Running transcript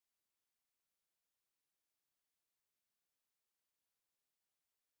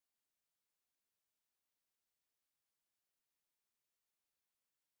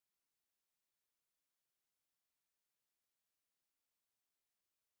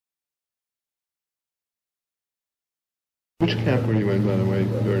Which camp were you in, by the way?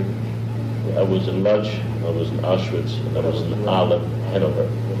 I was in Lodz, I was in Auschwitz, and I was in Aleppo, Hanover.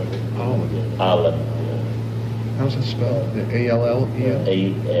 Aleppo. How's it spelled? A-L-L-E-N?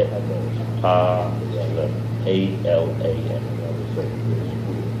 A-L-A-N.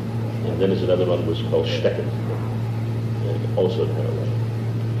 And then there's another one was called Stecken, also in Hanover.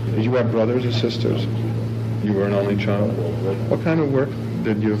 Did you have brothers or sisters? You were an only child. What kind of work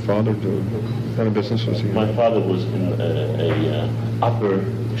did your father do? What kind of business was he in? My father was in a upper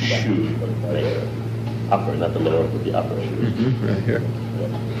shoe maker. Upper, not the lower, but the upper shoes. Mm-hmm, right here.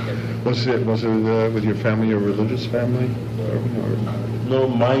 Was it with your family, a religious family? No,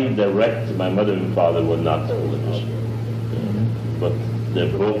 my mother and father were not religious. But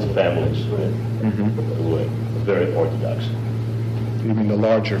they're both families who were very orthodox. You mean the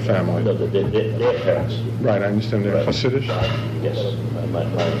larger family? No, their parents. Right, I understand. They're Hasidic? Yes. My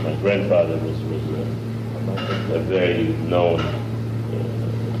grandfather was a very known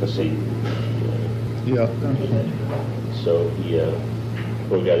Hasid. Yeah. So he,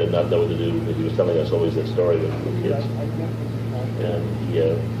 poor guy, did not know what to do, but he was telling us always that story when we were kids. And he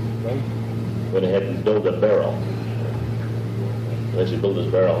went ahead and built a barrel. And as he built his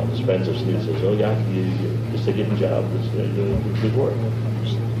barrel, his friends have seen it, says, "Oh yeah, it's a good job, it's good work.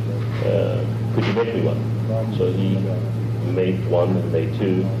 Could you make me one?" So he made one and made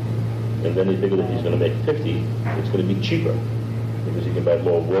two, and then he figured if he's going to make 50, it's going to be cheaper because he can buy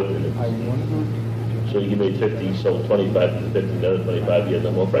more wood in it. So he made 50, sold 25 to the 50, another 25, he had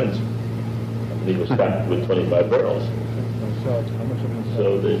no more friends. And he was stuck with 25 barrels.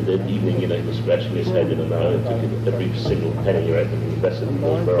 So that evening, he was scratching his head, now he took every single penny, right, and invested in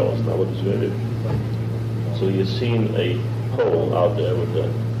those barrels. Now what is he going to do? So he has seen a pole out there with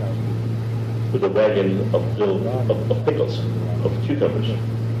a wagon of pickles, of cucumbers. And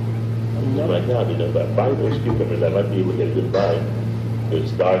he's like, now, by buying those cucumbers, I might be able to get a good buy.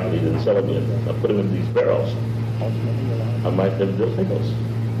 It's dark and he didn't sell them yet. I'll put them in these barrels. I might have those pickles.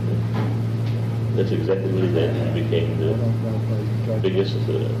 That's exactly what he did. He became the biggest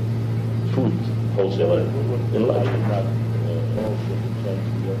food wholesaler in Lodz.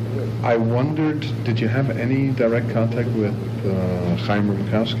 I wondered, did you have any direct contact with Chaim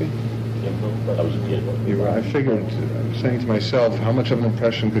Rumkowski? I was a kid. I figured, I was saying to myself, how much of an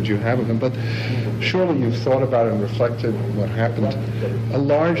impression could you have of him? But surely you've thought about it and reflected what happened. A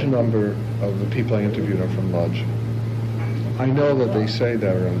large number of the people I interviewed are from Lodz. I know that they say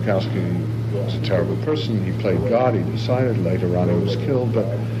that Rumkowski was a terrible person. He played God, he decided. Later on he was killed. But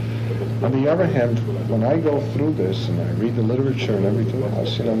on the other hand, when I go through this and I read the literature and everything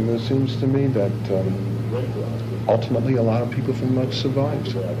else, it seems to me that ultimately a lot of people from Lodz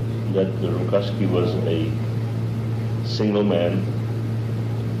survived. That Rumkowski was a single man.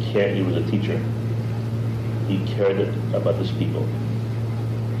 He was a teacher. He cared about his people.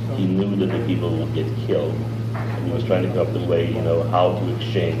 He knew that the people would get killed. And he was trying to come up with a way, how to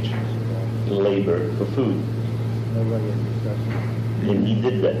exchange labor for food. And he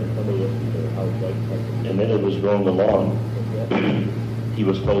did that. And then it was going along. He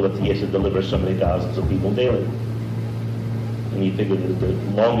was told that he has to deliver so many thousands of people daily. And he figured that the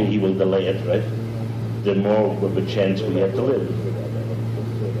longer he will delay it, right, the more of a chance we have to live.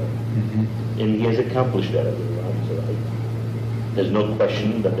 And he has accomplished that. There's no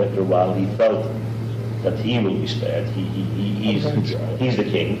question that after a while he felt that he will be spared. He's the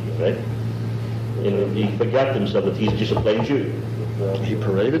king, right? And he forgot himself that he's just a plain Jew. He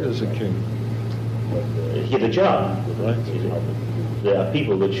paraded as a king. He had a job. Right. There are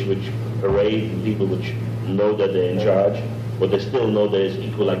people which parade and people which know that they're in charge, but they still know they're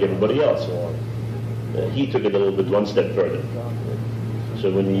equal like everybody else. He took it a little bit one step further.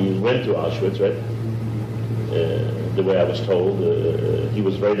 So when he went to Auschwitz, right, the way I was told, he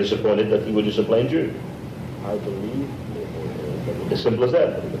was very disappointed that he was just a plain Jew. I believe. As simple as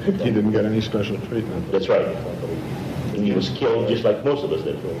that. He didn't get any special treatment. That's right. And he was killed just like most of us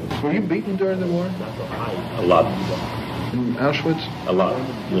did. Were you beaten during the war? A lot. In Auschwitz? A lot.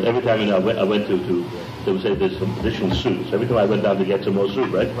 Every time I went to they would say there's some additional soup. So every time I went down to get some more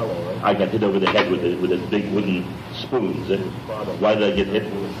soup, right, I got hit over the head with a big wooden spoons. Why did I get hit?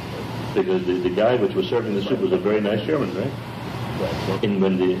 Because the guy which was serving the soup was a very nice German, right? And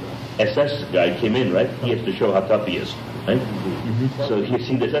when the SS guy came in, right, he has to show how tough he is, right? So he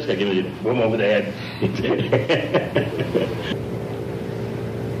seen the SS guy giving him boom over the head.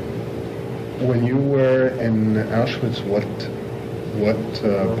 When you were in Auschwitz, what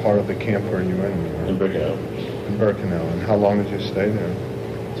part of the camp were you in? In Birkenau. In Birkenau. And how long did you stay there?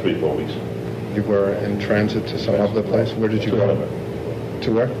 3-4 weeks. You were in transit to some other place? Where did you go? Hanover.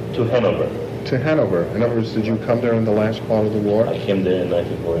 To where? To Hanover. to Hanover? In other words, did you come there in the last part of the war? I came there in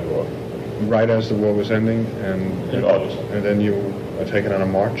 1944. Right as the war was ending, In August. and then you were taken on a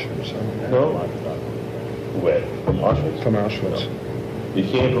march or something? No. Where? From Auschwitz? From Auschwitz. We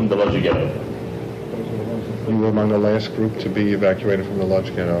came from the Lodge Ghetto. You were among the last group to be evacuated from the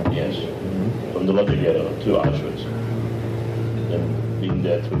Lodge Ghetto. Yes. From the Lodge Ghetto to Auschwitz. And being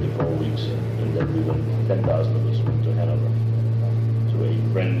there 24 weeks. And then we went, 10,000 of us went to Hanover, to a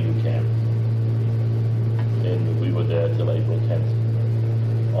brand new camp. And we were there till April 10th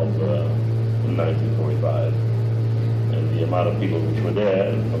of 1945. And the amount of people which were there,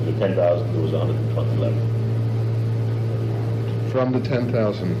 of the 10,000, there was 120 left. From the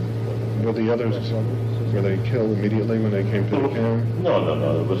 10,000, were the others, were they killed immediately when they came to the camp?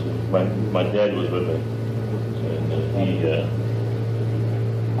 No. It was my dad was with me, and he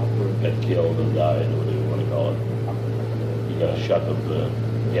got killed and died, or whatever you want to call it. He got a shot of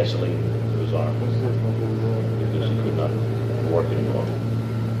gasoline into his arm because he could not work anymore,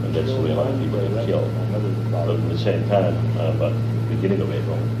 and that's the way a lot of people get killed. But at the same time, about the beginning of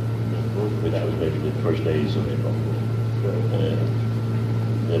April, which was maybe the first days of April,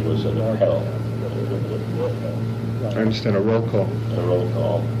 there was an appel. I understand, a roll call. A roll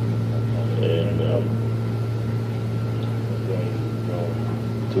call. And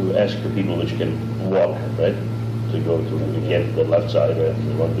to ask the people which can walk, right, to go to, again, the left side, right,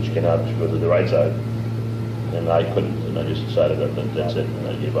 the one which cannot go to the right side. And I couldn't, and I just decided that that's it, and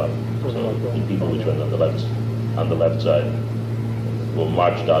I gave up. So the people which went on the left side were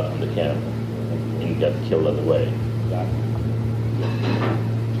marched out from the camp and got killed on the way.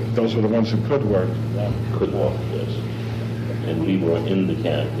 Those were the ones who could work. Could walk, yes. And we were in the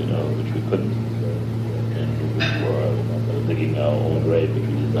camp, which we couldn't. And we were digging our own grave, which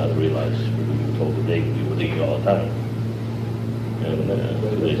we did not realize. We were told to dig, we were digging all the time. And 2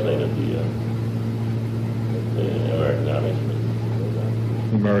 days later, the American Army.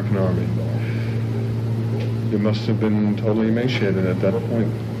 The American Army. You must have been totally emaciated at that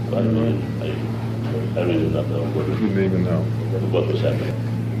point. I really did not know You didn't even know. what was happening.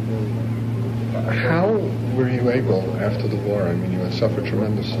 How were you able, after the war, I mean, you had suffered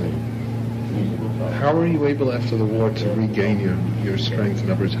tremendously, how were you able after the war to regain your strength?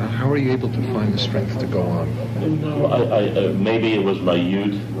 In other words, how were you able to find the strength to go on? Well, maybe it was my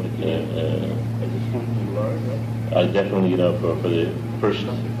youth. I definitely, for the first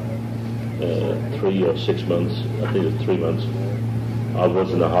 3 or 6 months, I think it was 3 months, I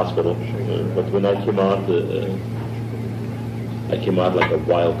was in the hospital. But when I came out like a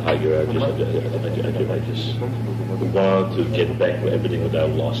wild tiger. I just wanted to get back everything that I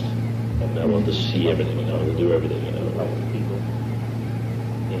lost. And I wanted to see everything, I wanted to do everything,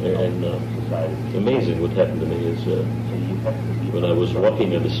 And amazing what happened to me is when I was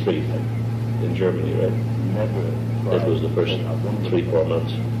walking on the street in Germany, right? That was the first 3-4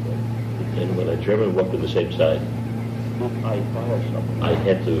 months. And when a German walked on the same side, I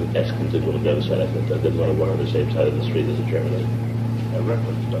had to ask him to go on the other side. I didn't want to walk on the same side of the street as a German.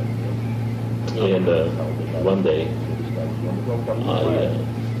 And one day,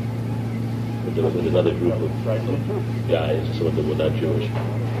 there was another group of guys, some of them were not Jewish.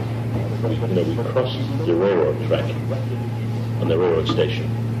 We crossed the railroad track on the railroad station.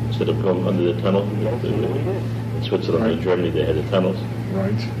 Instead of going under the tunnel, in Switzerland and Germany they had the tunnels.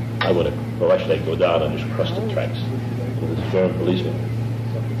 Right. I would have, why should I go down and just cross the tracks? And this German policeman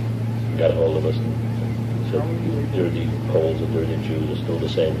got a hold of us and said, dirty Poles and dirty Jews are still the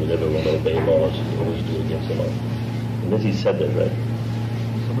same. We never want to obey laws. We always do against the law. And as he said that, right,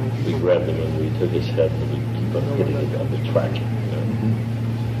 we grabbed him and we took his head and we keep on hitting it on the track.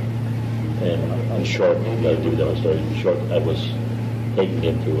 And in short, I'll give you that story. In short, I was taken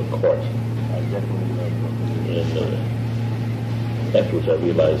into a court. And afterwards I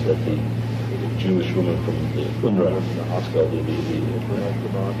realized that the Jewish woman from the UNRWA, the hospital,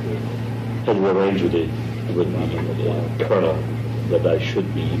 had arranged with the colonel that I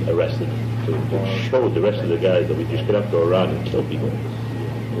should be arrested to show the rest of the guys that we just cannot go around and kill people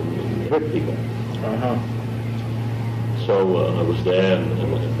and hurt people. So I was there and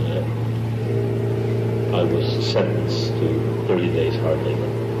I was sentenced to 30 days hard labor.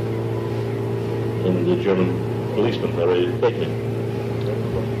 And the German policeman were ready to take me.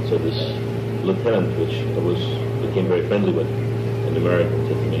 So this lieutenant, which I became very friendly with, an American,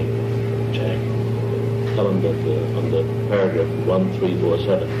 said to me, Jack, tell him that on the paragraph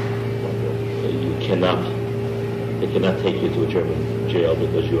 1347, they cannot take you to a German jail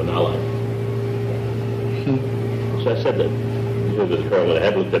because you're an ally. So I said that. Because the colonel, when I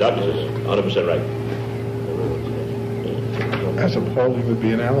had looked it up, he says, 100% right. As a Pole, you would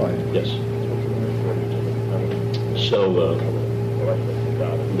be an ally. Yes. So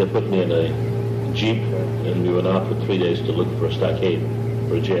they put me in a jeep, and we went out for 3 days to look for a stockade,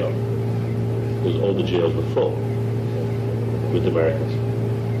 for a jail, because all the jails were full with Americans.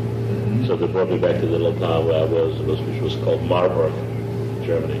 So they brought me back to the little town where I was, which was called Marburg,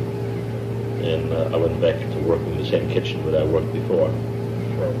 Germany. And I went back to work in the same kitchen where I worked before.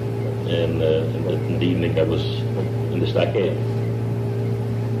 And in the evening I was in the stockade.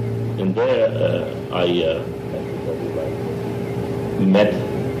 And there I met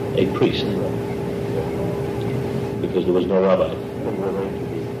a priest, because there was no rabbi.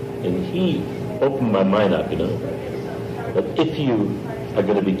 And he opened my mind up, that if you are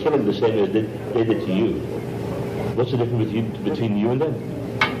going to be killing the same as they did to you, what's the difference between you and them?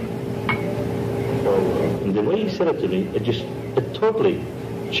 And the way he said it to me, it totally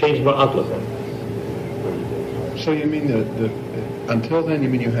changed my outlook. So you mean that until then, you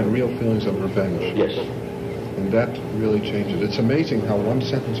mean you had real feelings of revenge? Yes. And that really changed it. It's amazing how one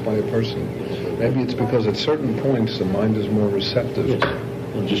sentence by a person, maybe it's because at certain points the mind is more receptive. Yes.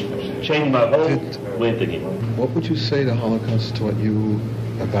 It just changed my whole way of thinking. What would you say the Holocaust taught you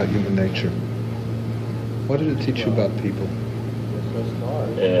about human nature? What did it teach you about people?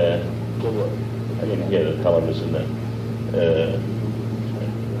 I didn't hear the columnist in that.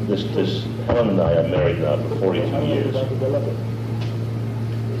 Helen and I are married now for 42 years.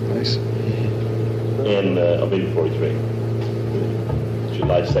 Nice. And I'll be 43.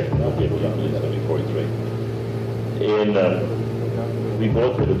 July 2nd, I'll be able to believe it's going to be 43. And we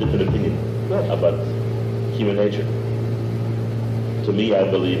both have a different opinion about human nature. To me, I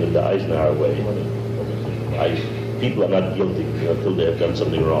believe in the Eisenhower way. People are not guilty until they have done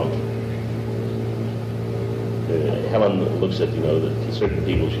something wrong. Helen looks at, that certain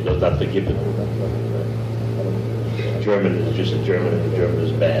people she does not forgive them. German is just a German, and the German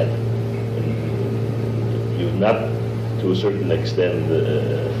is bad. And you're not, to a certain extent,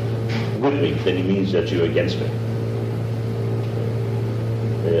 with me, then it means that you're against me.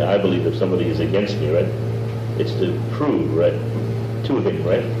 I believe if somebody is against me, right, it's to prove, right, to him,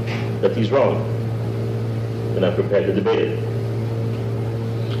 right, that he's wrong. And I'm prepared to debate it.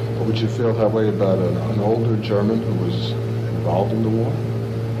 Would you feel that way about an older German who was involved in the war?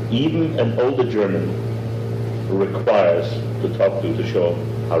 Even an older German requires to talk to show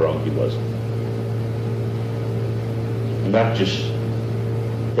how wrong he was. Not just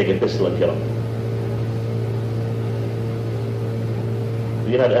take a pistol and kill him.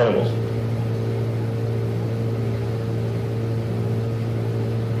 We're not animals.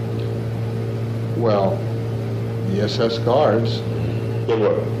 Well, the SS guards... They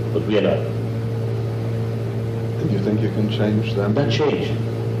were, but we are not. And you think you can change them? Not change.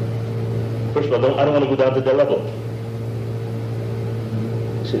 First of all, I don't want to go down to their level.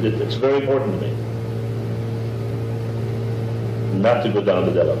 See, it's very important to me not to go down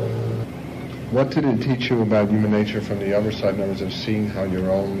to their level. What did it teach you about human nature from the other side, in other words, of seeing how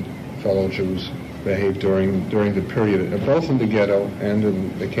your own fellow Jews behaved during the period, both in the ghetto and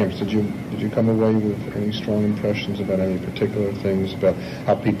in the camps? Did you come away with any strong impressions about any particular things, about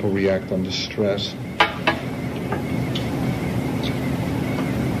how people react under stress?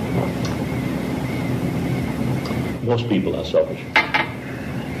 Most people are selfish.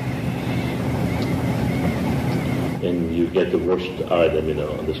 And you get the worst out of them,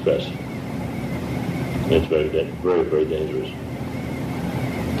 under stress. And it's very, very, very dangerous.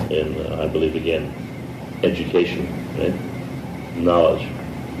 And I believe, again, education, right? Knowledge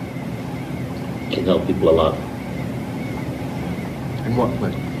can help people a lot. In what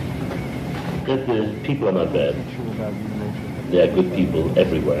way? That the people are not bad. There are good people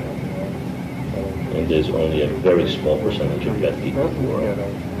everywhere. And there's only a very small percentage of bad people in the world,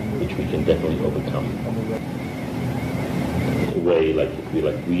 which we can definitely overcome. In a way, like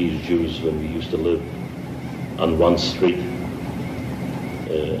we as Jews, when we used to live on one street,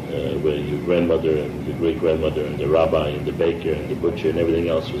 where your grandmother and your great-grandmother and the rabbi and the baker and the butcher and everything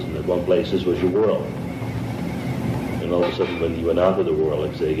else was in that one place. This was your world. And all of a sudden, when you went out of the world,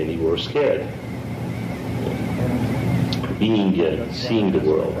 like say again, you were scared. Seeing the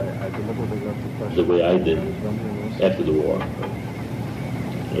world the way I did after the war,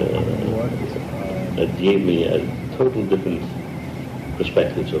 it gave me a total different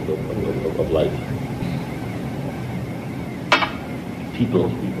perspectives of life. People,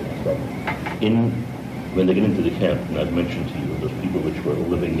 when they get into the camp, and I've mentioned to you those people which were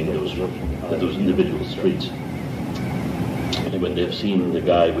living in those individual streets, and when they've seen the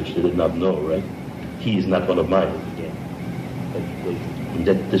guy which they did not know, right, he is not one of mine. And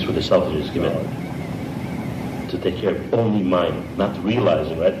this where the selfishness came in. To take care of only mine, not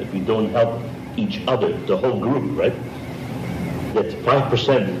realizing, right, if we don't help each other, the whole group, right? That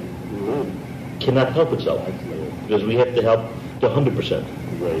 5% cannot help itself, because we have to help the 100%.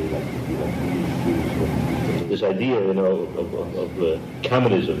 This idea, of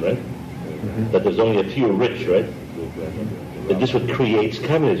communism, right? That there's only a few rich, right? That this what creates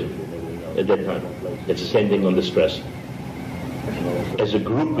communism at that time. It's the same thing on the stress. As a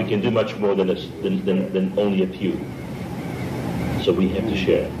group, we can do much more than only a few. So we have to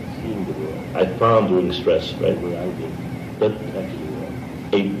share. I found during stress, right, that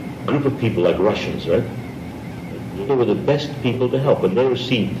a group of people like Russians, right, they were the best people to help. When they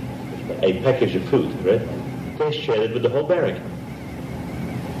received a package of food, right, they shared it with the whole barrack.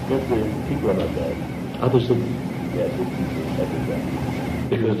 People are not bad. Others didn't.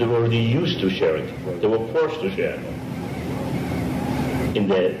 Because they were already used to sharing. They were forced to share in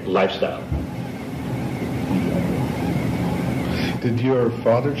their lifestyle. Did your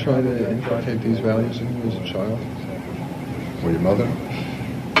father try to inculcate these values in you as a child? Or your mother?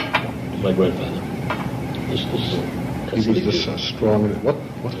 My grandfather. He was this strong... What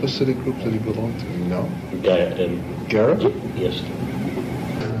Hasidic group did he belong to? No? Garrett? Garrett? Yes.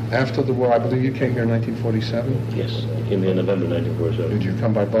 After the war, I believe you came here in 1947? Yes, I came here in November 1947. Did you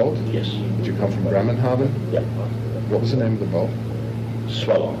come by boat? Yes. Did you come from Bremenhaven? Yeah. What was the name of the boat?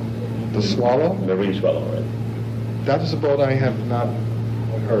 Swallow. The Swallow? Marine Swallow, right? That is a boat I have not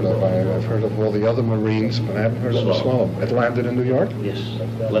heard of. I've heard of all the other Marines, but I haven't heard of the Swallow. It landed in New York? Yes,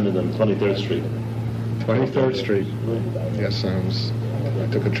 landed on 23rd Street. 23rd Street. Yes, I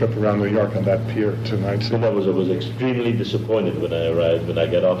took a trip around New York on that pier tonight. And I was extremely disappointed when I arrived, when I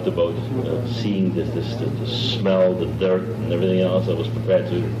got off the boat, seeing the smell, the dirt, and everything else. I was prepared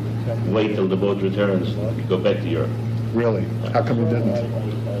to wait till the boat returns to go back to Europe. Really? How come you didn't?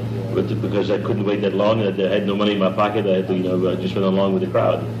 Because I couldn't wait that long. I had no money in my pocket. I had to, I just went along with the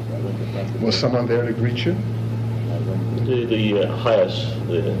crowd. Was someone there to greet you? The highest.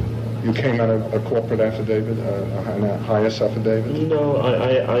 You came on a corporate affidavit, a highest affidavit? No,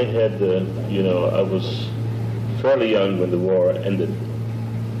 I had, I was fairly young when the war ended.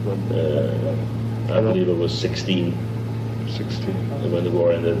 I believe I was 16. 16. When the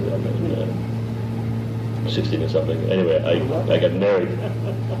war ended, 16 or something. Anyway, I got married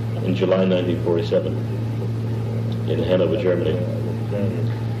in July 1947 in Hanover, Germany.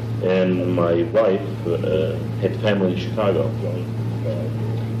 And my wife had family in Chicago.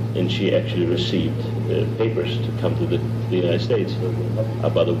 And she actually received papers to come to the United States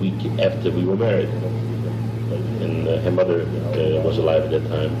about a week after we were married. And her mother was alive at that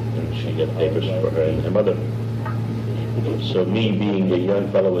time, and she got papers for her and her mother. So me being a young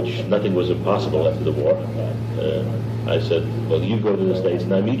fellow, which nothing was impossible after the war, I said, well, you go to the States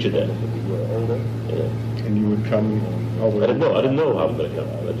and I meet you there. And you would come over? I didn't know how I'm going to come.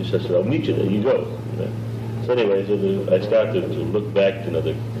 I just said, I'll meet you there, you go. So anyway, I started to look back to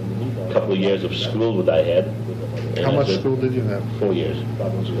the couple of years of school that I had. How much school did you have? 4 years.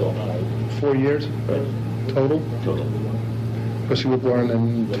 4 years? Right. Total? Total. Because you were born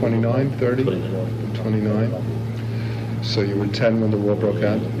in 29, 30? 29. 29. So you were 10 when the war broke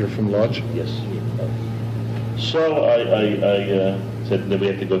out. You're from Lodz? Yes. So I said that we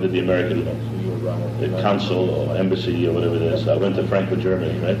have to go to the American consul or embassy or whatever it is. I went to Frankfurt,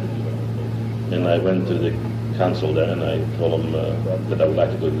 Germany, right? And I went to the consul there and I told him that I would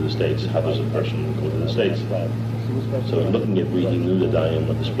like to go to the States. How does a person go to the States? So looking at me, he knew that I am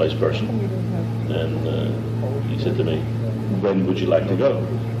a displaced person. And he said to me, when would you like to go?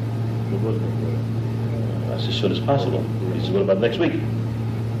 I said, as soon as possible. He said, what about next week?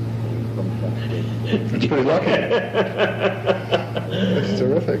 That's pretty lucky. That's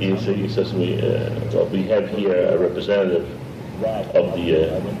terrific. He says to me, well, we have here a representative of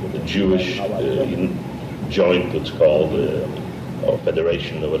the Jewish joint, it's called, or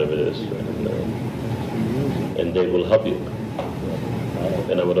federation or whatever it is, and they will help you.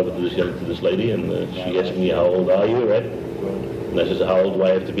 And I went over to this lady, and she asked me, how old are you, right? And I said, how old do I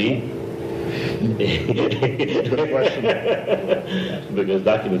have to be? Good question. Because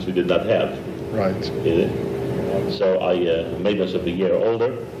documents we did not have. Right. So I made myself a year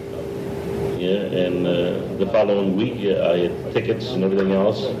older. Yeah, and the following week I had tickets and everything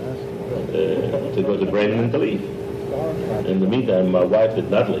else to go to Bremen and to leave. In the meantime, my wife did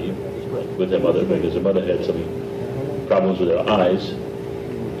not leave with her mother because her mother had some problems with her eyes.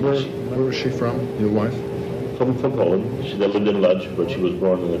 Where was she from, your wife? From Poland. She lived in Lodz, but she was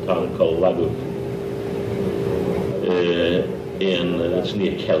born in a town called Lagów. And it's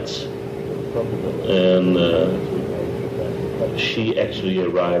near Kielce. And she actually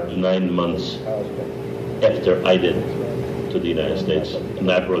arrived 9 months after I did to the United States, and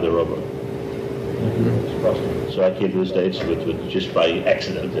I brought her over. So I came to the States with just by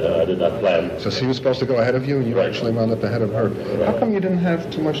accident. I did not plan. So she was supposed to go ahead of you, and you actually wound up ahead of her. How come you didn't have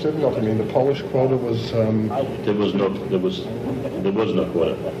too much difficulty? I mean, the Polish quota was... There was no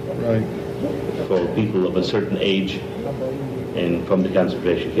quota. Right. For people of a certain age and from the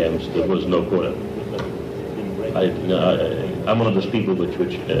concentration camps, there was no quota. I'm one of those people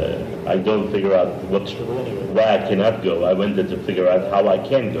which I don't figure out why I cannot go. I went there to figure out how I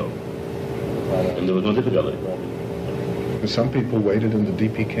can go, and there was no difficulty. Some people waited in the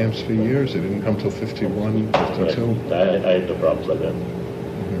DP camps for years. They didn't come till 51, 52. Right. I had no problems like that.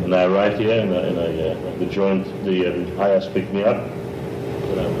 And I arrived here, and I joined the IS picked me up,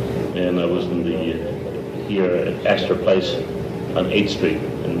 and I was in here at Astor Place on 8th Street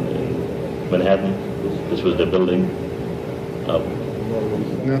in Manhattan. This was the building.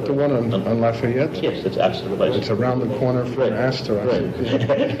 Not the one on Lafayette? Yes, it's Astor Place. It's around the corner from Astor. Right.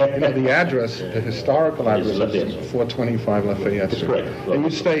 You know, the address, the historical address is 425 Lafayette Street. Correct. And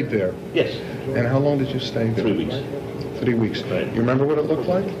you stayed there? Yes. And how long did you stay there? 3 weeks. 3 weeks. Right. You remember what it looked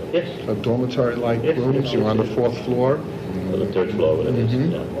like? Yes. A dormitory-like rooms? You were on the 4th floor? On the 3rd floor, whatever it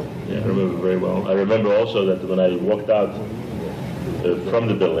is. Yeah, I remember very well. I remember also that when I walked out from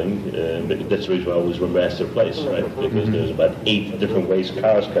the building, that's the reason why I always remember Astor Place, right? Because there's about 8 different ways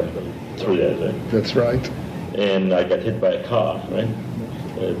cars come through there, right? That's right. And I got hit by a car, right?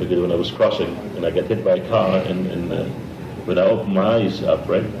 Because when I was crossing, and I got hit by a car, and when I opened my eyes up,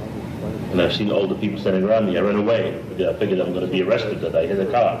 right? And I've seen all the people standing around me, I ran away because I figured I'm going to be arrested that I hit a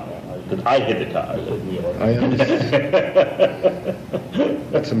car. That I hit the car. I understand.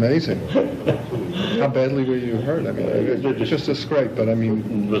 That's amazing. How badly were you hurt? I mean, it's just a scrape, but I mean...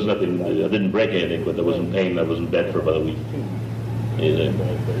 There was nothing, I didn't break anything, but there wasn't pain. I was in bed for about a week.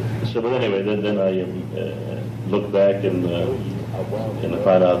 So, but anyway, then I looked back and I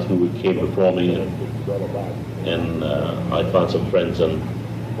found out who came before me, and I found some friends on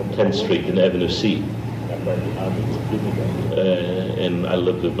 10th Street in Avenue C. And I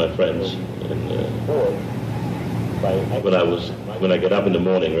lived with my friends. And when I got up in the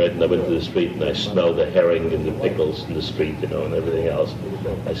morning, right, and I went to the street and I smelled the herring and the pickles in the street, you know, and everything else,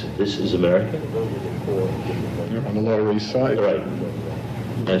 I said, "This is America?" You're on the Lower East Side. Right.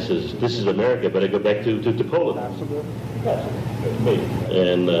 I says, "This is America, but I go back to Poland."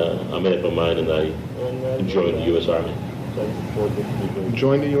 And I made up my mind, and I joined the U.S. Army.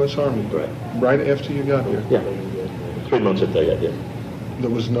 Joined the U.S. Army? Right after you got here? Yeah. 3 months after I got here. There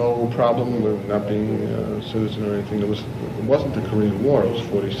was no problem with not being a citizen or anything. It wasn't the Korean War. It was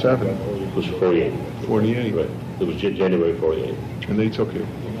 47. It was 48. 48. Right. It was January 48. And they took you.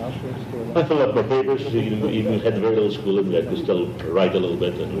 I filled out my papers. Even had very little schooling. I could still write a little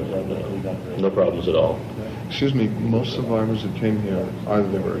bit, and no problems at all. Excuse me, most survivors that came here, either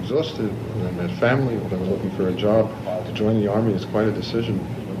they were exhausted, or they had family, or they were looking for a job. To join the Army is quite a decision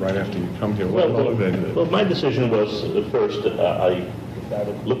right after you come here. What motivated it? Well, my decision was, first, I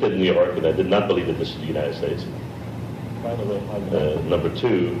looked at New York, and I did not believe that this is the United States. Number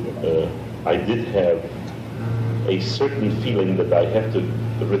two, I did have a certain feeling that I have to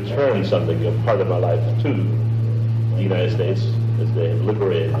return something, a part of my life, to the United States, as they have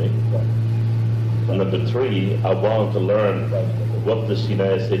liberated me. And number three, I wanted to learn what this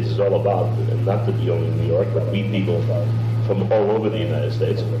United States is all about, and not to be only in New York, but meet people from all over the United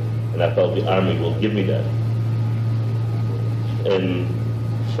States. And I felt the Army will give me that. And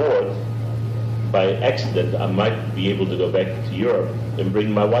fourth, by accident, I might be able to go back to Europe and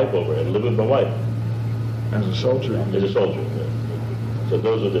bring my wife over and live with my wife. As a soldier? As a soldier, yeah. So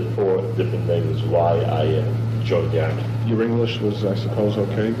those are the 4 different things why I joined the Army. Your English was, I suppose,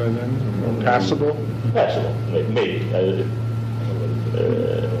 okay by then? Or passable? Passable, maybe.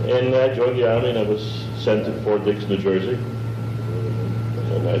 And I joined the Army, and I was sent to Fort Dix, New Jersey.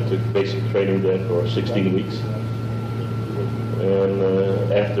 And I took basic training there for 16 weeks. And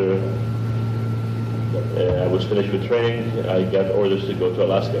after I was finished with training, I got orders to go to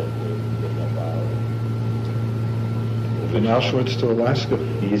Alaska. From Auschwitz to Alaska?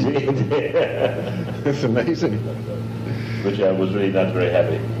 Easy. It's amazing. Which I was really not very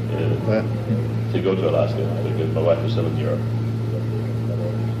happy to go to Alaska, because my wife was still in Europe.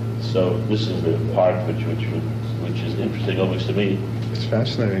 So this is the part which is interesting always to me. It's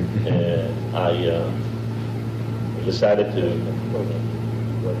fascinating. I decided to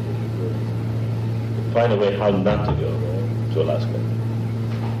find a way how not to go to Alaska.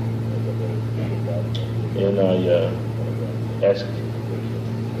 And I asked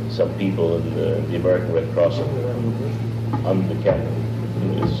some people in the American Red Cross on the camp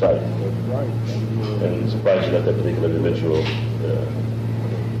site. And surprised enough, that particular individual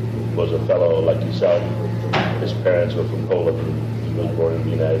was a fellow like yourself. His parents were from Poland, and he was born in the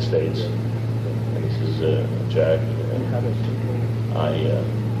United States. And he says, Jack,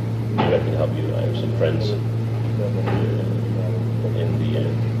 maybe I can help you. I have some friends in the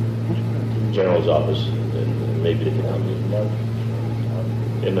general's office, and maybe they can help you.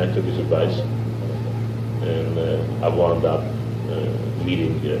 And I took his advice, and I wound up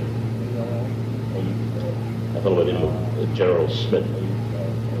meeting a fellow by the name of General Smith,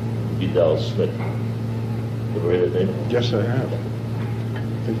 Bedell Smith. Ever heard that name? Yes, I have. I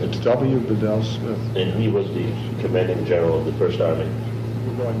think it's W. Bedell Smith. And he was the commanding general of the First Army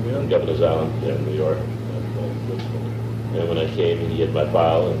on Governor's Island there in New York. And when I came, he had my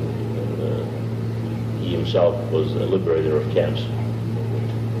file, and he himself was a liberator of camps.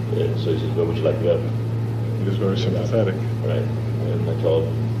 So he said, where would you like to go? He was very sympathetic. Right. And I told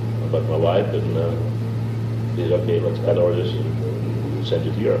him about my wife, and he said, okay, let's cut orders and send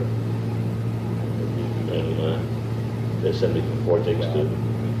you to Europe. And they sent me from Fort Dix to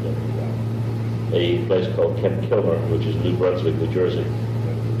a place called Camp Kilmer, which is New Brunswick, New Jersey.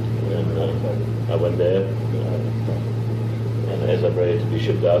 And I went there, and as I'm ready to be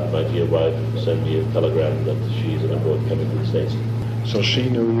shipped out, my dear wife sent me a telegram that she's on a boat coming to the States. So she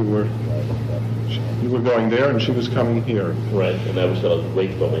knew you were going there, and she was coming here. Right, and I was going to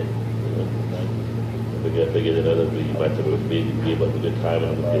wait for me. I figured that we might have with me, be able to have a good time,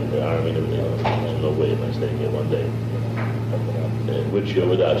 and I'm in the army and everything. There's no way am I staying here one day. With you or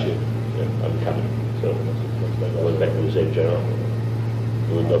without you, I'm coming. So I went back to the same general.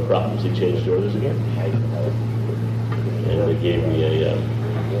 With no problems, he changed orders again. And they gave me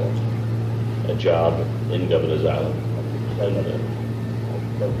a job in Governor's Island. And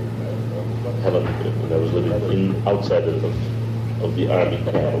Helen, when I was living outside of the army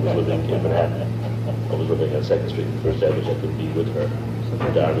camp, I was living in Manhattan. I was living on 2nd Street. First, I wish I could be with her.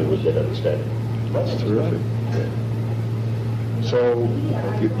 The army was dead understanding. That's terrific. So,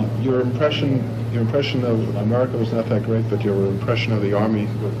 your impression of America was not that great, but your impression of the army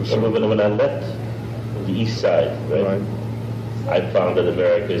was so... When I left the East Side, right, I found that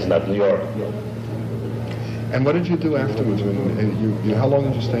America is not New York. And what did you do afterwards? How long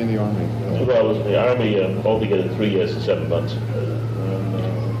did you stay in the army? Well, I was in the army altogether 3 years and 7 months.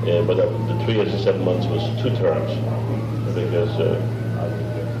 But the 3 years and 7 months was 2 terms, because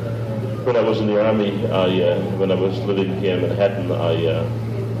when I was in the army, when I was living here in Manhattan,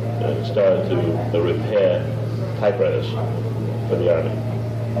 I started to repair typewriters for the army,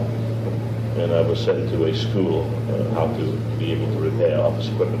 and I was sent to a school how to be able to repair office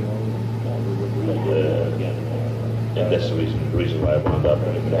equipment, and that's the reason why I wound up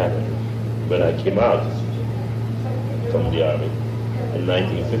in Manhattan. When I came out from the army in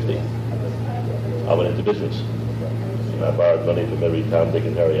 1950, I went into business. And I borrowed money from every Tom, Dick,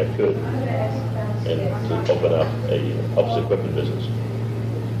 and Harry I could, and to open up a office equipment business.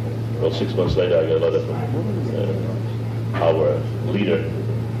 Well, 6 months later, I got a letter from our leader,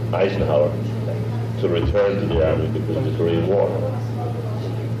 Eisenhower, to return to the army because of the Korean War.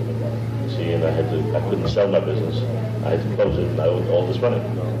 See, and I couldn't sell my business. I had to close it, and I owed all this money.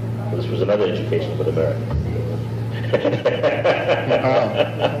 Well, this was another education for America. Wow.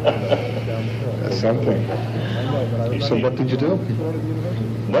 That's something. So what did you do?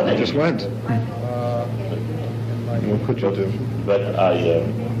 Nothing. You just went. What could you do? But I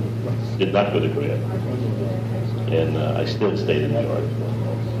did not go to Korea. And I still stayed in New York.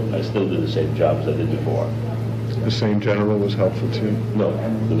 I still did the same jobs I did before. The same general was helpful to you? No,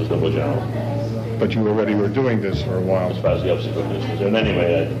 there was no more general. But you already were doing this for a while. As far as the office equipment is concerned.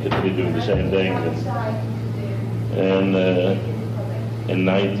 Anyway, I continued doing the same thing. And in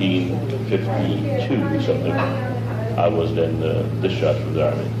 1952 or something, I was then discharged from the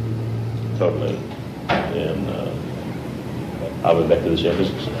army, totally. And I went back to the same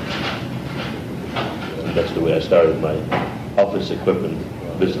business. And that's the way I started my office equipment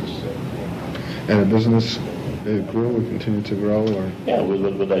business. And the business, it grew, it continued to grow? Or? Yeah,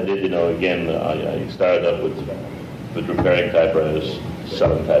 what I did, again, I started up with repairing typewriters,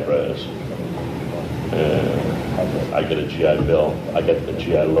 selling typewriters. I got a GI Bill. I got a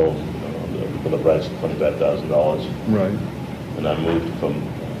GI loan for the price of $25,000. Right. And I moved from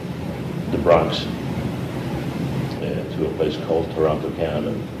the Bronx to a place called Toronto,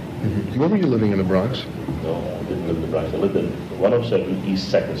 Canada. Mm-hmm. Where were you living in the Bronx? No, I didn't live in the Bronx. I lived in 107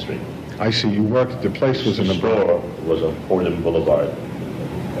 East 2nd Street. I see. You worked. The place was in the Bronx. The store was on Fordham Boulevard.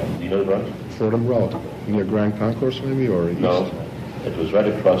 Do you know the Bronx? Fordham Road. Near Grand Concourse, maybe, or east? No, it was right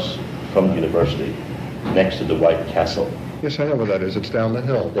across from the university, next to the White Castle. Yes, I know where that is. It's down the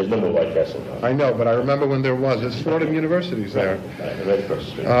hill. There's no more White Castle now. I know, but I remember when there was. There's Fordham University's there. Right across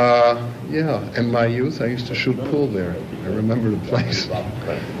the street. Yeah, in my youth, I used to shoot pool there. I remember the place. Right.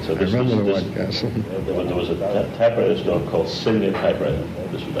 So I remember the White Castle. There was a typewriter store called Senior Typewriter.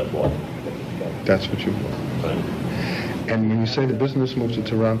 This was that bought. That's what you bought. Right. And when you say the business moved to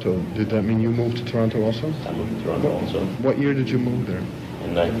Toronto, did that mean you moved to Toronto also? I moved to Toronto also What year did you move there?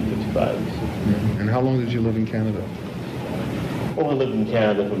 in 1955. And how long did you live in Canada? Oh, I lived in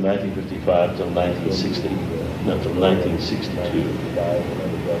Canada from 1955 till 1960. No, till 1962.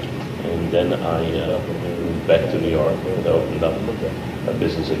 And then I moved back to New York and opened up a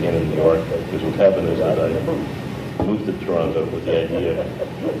business again in New York. Because what happened is that I moved to Toronto with the idea,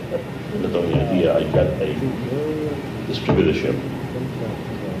 not only idea, I got a distributorship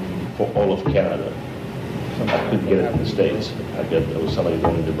for all of Canada. I couldn't get it in the States. There was somebody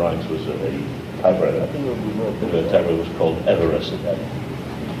down in the Bronx was a typewriter. And the typewriter was called Everest.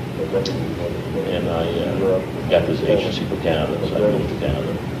 And I got this agency for Canada, so I moved to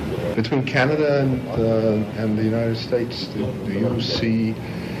Canada. Between Canada and the United States, do you see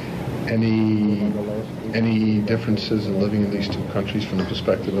any differences in living in these two countries from the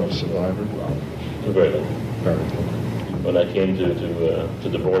perspective of a survivor? Very little. Very little. When I came to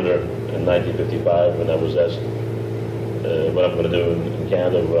the border in 1955, when I was asked what I'm going to do in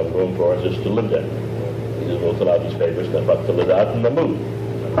Canada, what I'm going for, is just to live there. He said, well, fill out these papers, and I fill it out, and I moved.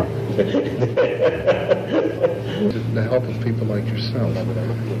 The help of people like yourself,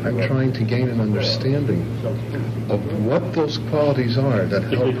 I'm trying to gain an understanding of what those qualities are that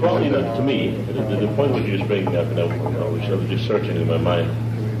help you. Quality, to me, the point that you're just bringing up, which I was just searching in my mind,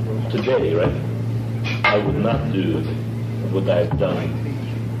 today, right, I would not do what I've done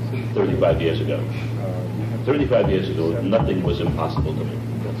 35 years ago. 35 years ago, nothing was impossible to me.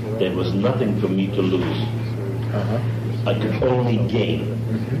 There was nothing for me to lose. I could only gain,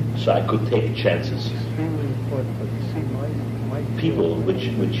 so I could take chances. People which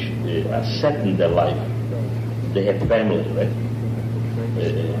are set in their life, they have family, right?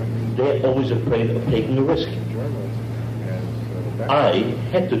 They're always afraid of taking a risk. I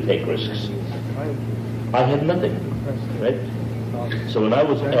had to take risks. I had nothing, right? So when I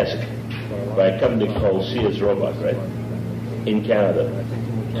was asked by a company called Sears Roebuck, right, in Canada,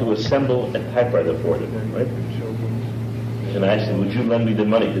 to assemble a typewriter for them, right? And I asked them, would you lend me the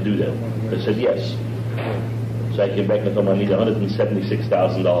money to do that? They said yes. So I came back and told them I need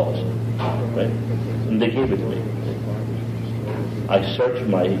 $176,000, right? And they gave it to me. I searched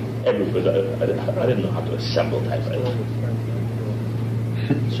my everywhere. I didn't know how to assemble typewriters.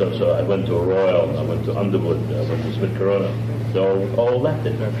 So I went to Royal, I went to Underwood, I went to Smith Corona. They all left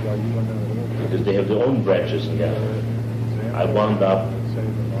it because they have their own branches in Canada. I wound up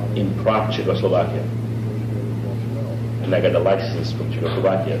in Prague, Czechoslovakia, and I got a license from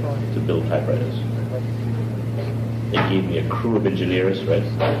Czechoslovakia to build typewriters. They gave me a crew of engineers, right?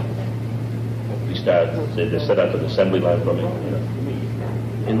 They set up an assembly line for me,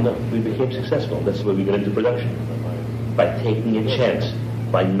 and we became successful. That's where we got into production, by taking a chance,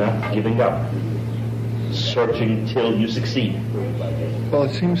 by not giving up, searching till you succeed. Well,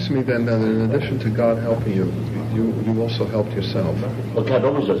 it seems to me then that in addition to God helping you, you also helped yourself. Well, God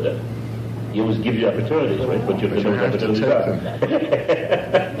always does that. He always gives you opportunities, right? But you have to take them.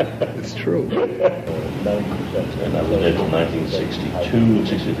 It's true. And I lived there until 1962.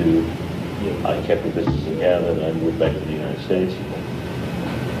 62, I kept the business in Canada, and I moved back to the United States.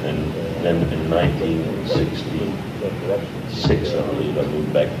 And then in 1966, I believe, I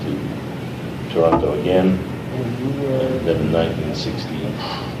moved back to Toronto again. And then in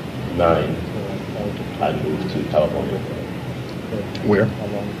 1969, I moved to California. Where?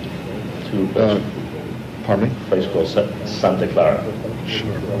 To Pardon me? a place called Santa Clara.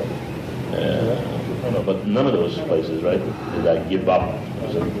 Sure. But none of those places, right, did I give up.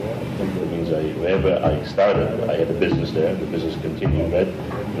 So it means wherever I started, I had a business there. The business continued, right,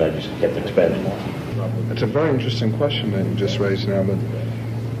 and I just kept expanding. It's a very interesting question that you just raised now, but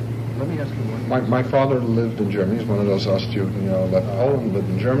let me ask you one. My father lived in Germany. He's one of those Ostjuden, left Poland, lived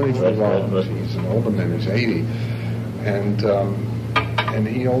in Germany for a while. He's an older man, he's 80. And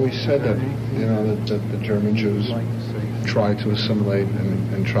he always said that, that the German Jews tried to assimilate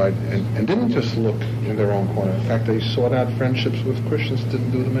and tried, and didn't just look in their own corner. In fact, they sought out friendships with Christians,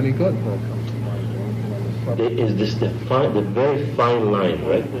 didn't do them any good. There is this the very fine line,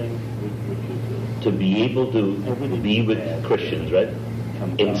 right? To be able to be with Christians, right?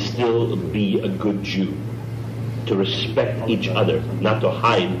 And still be a good Jew. To respect each other, not to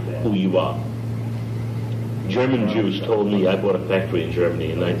hide who you are. German Jews told me, I bought a factory in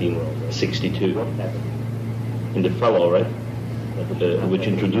Germany in 1962. and the fellow, right, which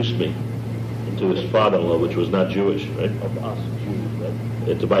introduced me to his father-in-law, which was not Jewish, right,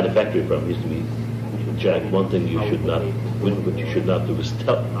 to buy the factory from. He used to be, Jack, one thing you should not, what you should not do is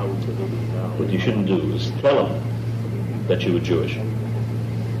tell, what you shouldn't do is tell him that you were Jewish.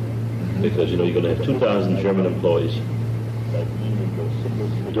 Because, you know, you're going to have 2,000 German employees.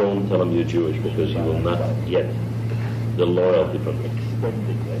 Don't tell them you're Jewish, because you will not get the loyalty from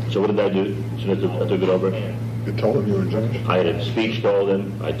them. So what did I do? So I took it over. You told them you were Jewish? I had a speech to all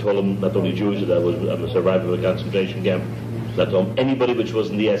them. I told them not only Jews, that I'm a survivor of a concentration camp. So I told them anybody which was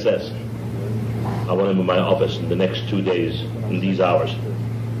in the SS. I want him in my office in the next 2 days, in these hours.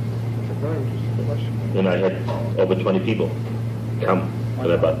 And I had over 20 people come,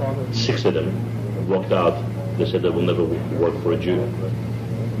 and about 6 of them walked out. They said they will never work for a Jew.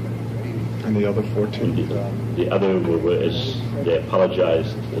 And the other 14? The other they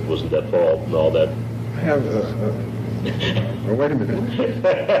apologized. It wasn't their fault and all that. I have oh, wait a minute.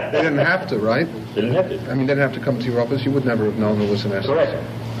 They didn't have to, right? They didn't have to. I mean, they didn't have to come to your office. You would never have known it was an SS.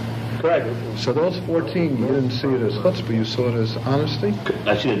 Correct. So those 14, you didn't see it as chutzpah, you saw it as honesty?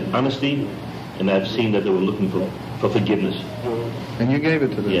 I see it as honesty, and I've seen that they were looking for forgiveness. And you gave it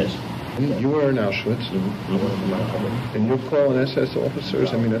to them? Yes. And you were in Auschwitz. Mm-hmm. And you're calling SS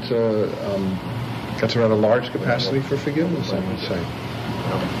officers, I mean, that's a rather large capacity for forgiveness, I would say.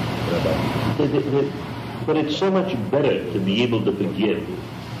 But it's so much better to be able to forgive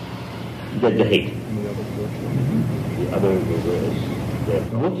than to hate. The other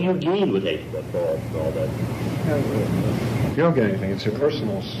what do you gain with hate? You don't get anything. It's your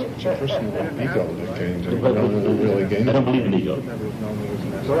personal ego that gains it. You don't really gain it. I don't believe in ego.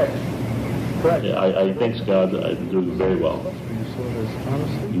 Correct. Yeah, I thank God that I'm doing very well.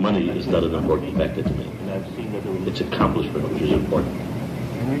 Money is not an important factor to me. It's accomplishment which is important.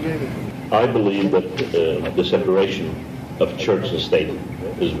 I believe that the separation of church and state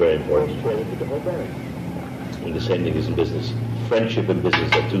is very important. And the same thing is in business. Friendship and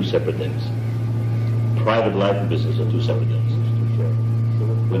business are two separate things. Private life and business are two separate things.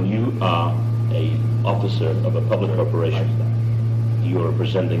 When you are an officer of a public corporation, you are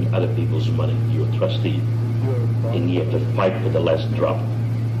representing other people's money. You're a trustee. And you have to fight for the last drop.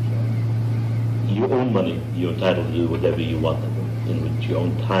 You own money. You're entitled to do whatever you want. And with your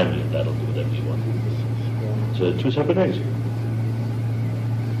own time, you're entitled to do whatever you want. So two separate things.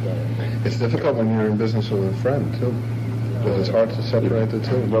 It's difficult when you're in business with a friend, too. Because it's hard to separate the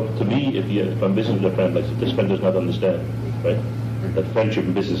two. Well, to me, if I'm in business with a friend, like if this friend does not understand, right? That friendship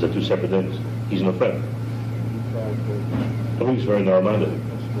and business are two separate things. He's no friend. I think he's very narrow-minded.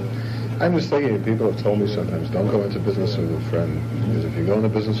 I'm just thinking, people have told me sometimes, don't go into business with a friend. Because if you go into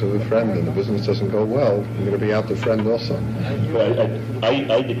business with a friend and the business doesn't go well, you're going to be out the friend also. Well,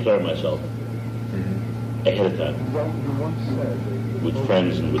 I declare myself ahead of time, with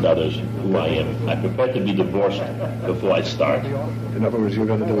friends and with others, who I am. I prefer to be divorced before I start. In other words, you're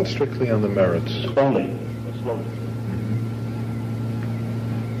going to do it strictly on the merits. Only.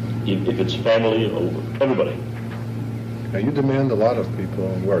 If it's family or everybody. Now, you demand a lot of people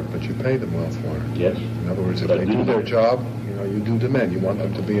in work, but you pay them well for it. Yes. In other words, if they do their job, you do demand. You want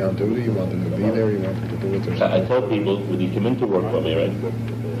them to be on duty, you want them to be there, you want them to do what they're supposed to do. I tell people, when you come into work for me, right,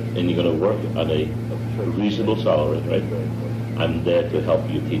 and you're going to work on a reasonable salary, right, I'm there to help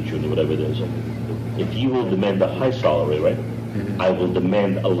you, teach you, whatever it is. If you will demand a high salary, right, I will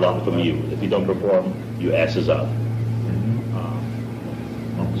demand a lot from you. If you don't perform, your ass is out.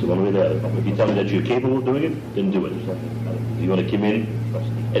 So one way or the other. If you tell me that you're capable of doing it, then do it. If you want to come in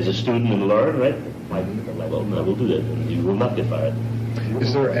as a student and learn, right, well, no, we'll do that. You will not get fired.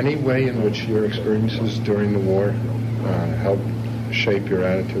 Is there any way in which your experiences during the war help shape your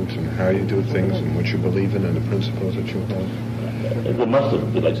attitudes and how you do things and what you believe in and the principles that you hold? It must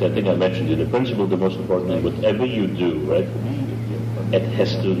have, like I said, I think I mentioned it. The principle, the most important thing, whatever you do, right, it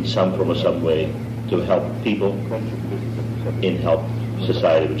has to, in some form or some way, to help people and help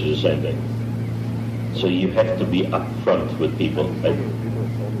society, which is the same thing. So you have to be upfront with people, right?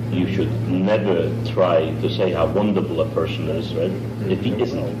 You should never try to say how wonderful a person is, right, if he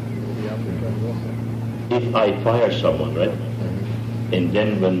isn't. If I fire someone, right, and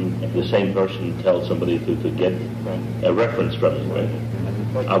then when the same person tells somebody to get a reference from me,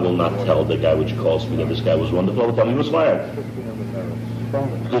 right, I will not tell the guy which calls me that this guy was wonderful. I will tell him he was fired.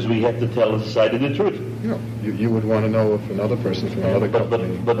 Because we have to tell society the truth. Yeah. You would want to know if another person from another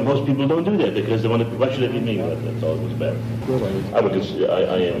company... But most people don't do that because they want to... Why should it be me? That's all it was bad. I'm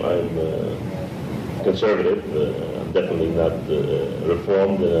conservative. definitely not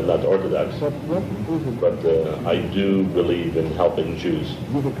Reformed and I'm not Orthodox. But I do believe in helping Jews,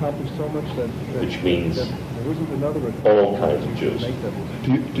 You've accomplished so much which means there isn't another all kinds of Jews.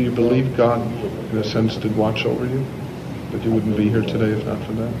 Do you believe God, in a sense, did watch over you? That you wouldn't be here today if not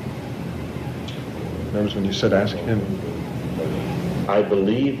for that? That was when you said ask Him. I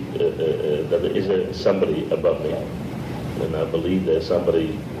believe that there is somebody above me, and I believe there's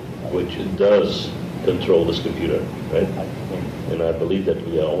somebody which does control this computer, right? And I believe that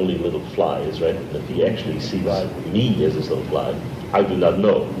we are only little flies, right? If He actually sees me as this little fly, I do not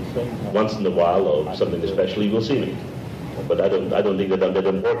know. Once in a while, or something especially, He will see me. But I don't think that I'm that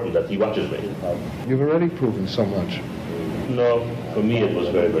important that He watches me. You've already proven so much. No, for me it was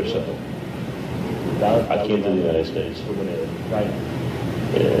very, very simple. I came to the United States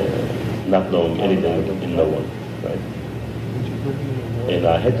not knowing anything in no one, right? And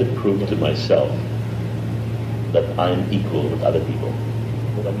I had to prove to myself that I'm equal with other people,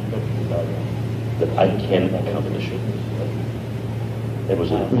 that I can accomplish it. There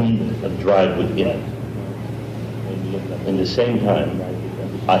was a drive within. In the same time,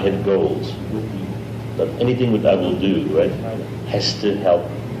 I had goals that anything that I will do, right, has to help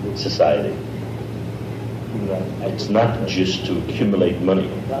society. It's not just to accumulate money,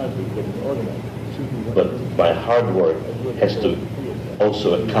 but my hard work has to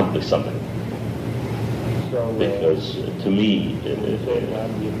also accomplish something. Because to me,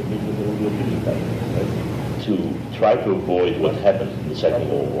 to try to avoid what happened in the Second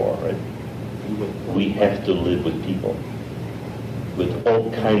World War, right, we have to live with people, with all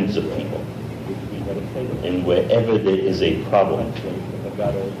kinds of people. And wherever there is a problem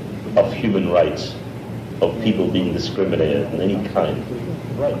of human rights, of people being discriminated in any kind,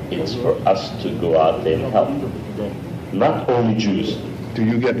 it's for us to go out there and help. Not only Jews. Do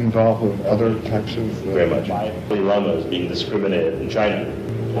you get involved with other types of... Very much. Dalai Lama is being discriminated in China.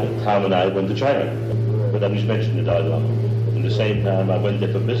 Tom and I went to China. But I just mentioned the Dalai Lama. At the same time, I went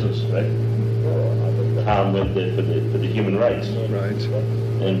there for business, right? Tom went there for the human rights. Right.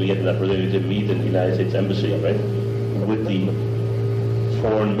 And we had an opportunity to meet in the United States Embassy, right? With the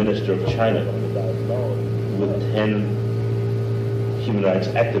Foreign Minister of China, with 10 human rights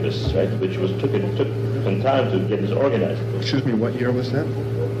activists, right? Which took some time to get this organized. Excuse me, what year was that?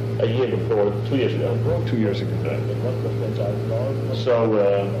 A year before, 2 years ago. 2 years ago. Right. So,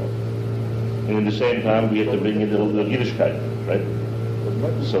 and at the same time, we had to bring in the Yiddishkeit, right?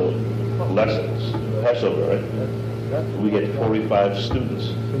 So, lessons, Passover, right? We had 45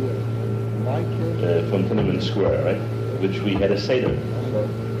 students from Tiananmen Square, right? Which we had a Seder,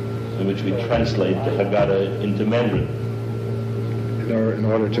 in which we translate the Haggadah into Mandarin. In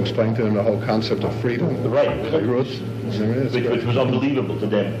order to explain to them the whole concept of freedom. Right. Which was unbelievable to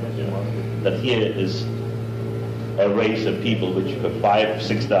them. You know, that here is a race of people which for 5,000 to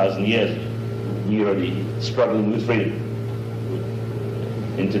 6,000 years we already struggling with freedom.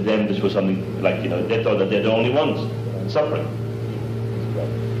 And to them this was something like, you know, they thought that they're the only ones suffering.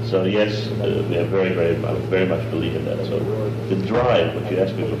 So yes, we are very much believe in that. So the drive, which you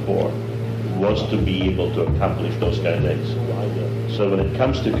asked me before, was to be able to accomplish those kind of things. So when it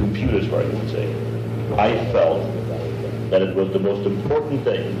comes to computers, for argument's sake, I felt that it was the most important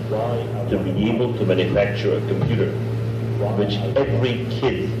thing to be able to manufacture a computer which every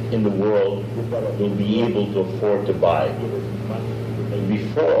kid in the world will be able to afford to buy.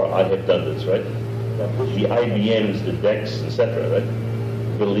 Before I had done this, right, the IBMs, the DECs, etc.,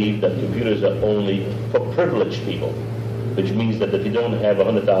 right, believe that computers are only for privileged people, which means that if you don't have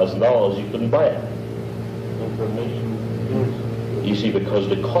 $100,000, you couldn't buy it. You see, because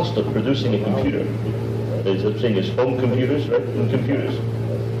the cost of producing a computer, there's a thing as home computers, right, and computers.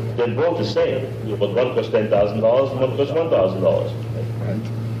 They're both the same, but one costs $10,000 and one costs $1,000.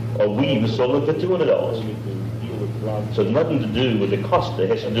 Right. Or we even sold them for $200. So nothing to do with the cost. It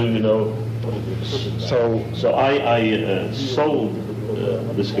has to do, you know. So I sold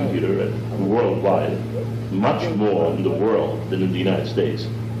this computer worldwide, much more in the world than in the United States.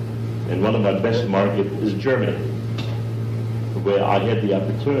 And one of my best markets is Germany, where I had the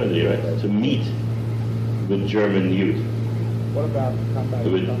opportunity, right, to meet with German youth,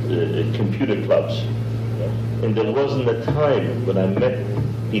 with computer clubs. And there wasn't a time when I met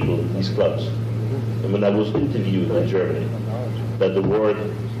people in these clubs, and when I was interviewed in Germany, that the word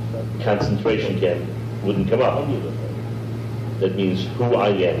concentration camp wouldn't come up. That means who I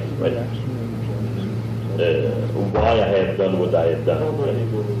am, right? Why I have done what I have done, right?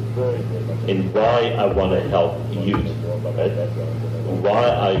 And why I want to help youth, right? Why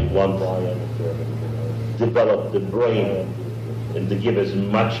I want to develop the brain and to give as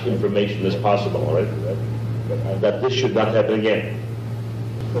much information as possible, right? that this should not happen again.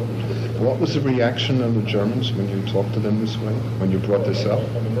 What was the reaction of the Germans when you talked to them this way, when you brought this up?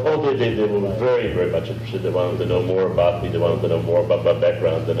 Oh, they were very, very much interested. They wanted to know more about me. They wanted to know more about my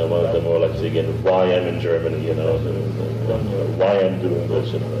background. And they wanted to know, like, again, why I'm in Germany, you know, and why I'm doing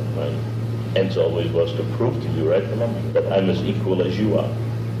this. And my answer always was to prove to you, right, that I'm as equal as you are.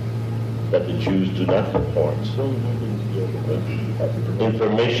 That the Jews do not have horns.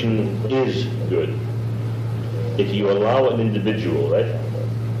 Information is good. If you allow an individual, right,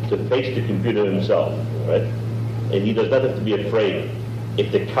 to face the computer himself, right, and he does not have to be afraid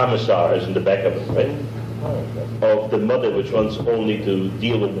if the commissar is in the back of it, right, of the mother which wants only to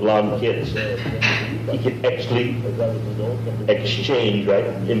deal with blonde kids. He can actually exchange, right,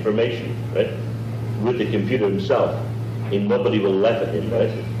 information, right, with the computer himself, and nobody will laugh at him,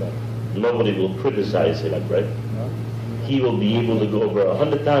 right? Nobody will criticize him, right? He will be able to go over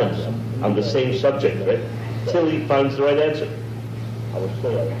 100 times on the same subject, right, till he finds the right answer.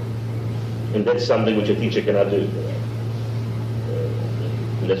 And that's something which a teacher cannot do.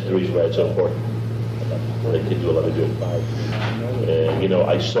 And that's the reason why it's so important. They can do a lot of good. You know,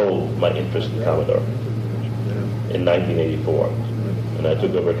 I sold my interest in Commodore in 1984, and I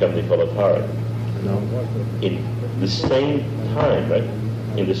took over a company called Atari. In the same time, right,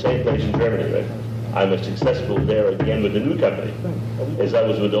 in the same place in Germany, right, I'm as successful there again with the new company as I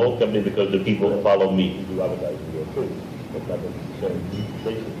was with the old company because the people follow me.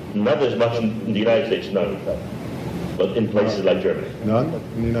 Not as much in the United States, none. But in places like Germany. None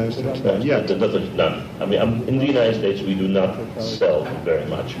in the United States? None yet. None. I mean, in the United States, we do not sell very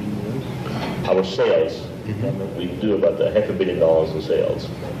much. Our sales, we do about $500 million in sales.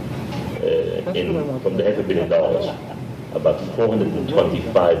 From the $500 million, about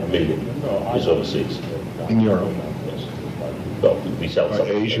 425 million is overseas. In Europe? Yes. Well, we sell some.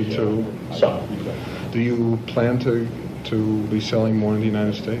 Asia too? Some. Do you plan to be selling more in the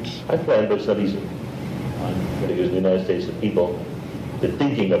United States? I plan, but it's not easy. Because in the United States, the people, the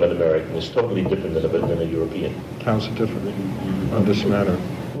thinking of an American is totally different than a European. How's it different on this matter?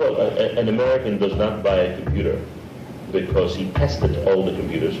 Well, an American does not buy a computer because he tested all the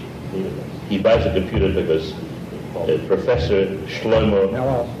computers. He buys a computer because Professor Shlomo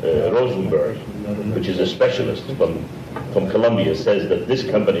Rosenberg, which is a specialist from Columbia, says that this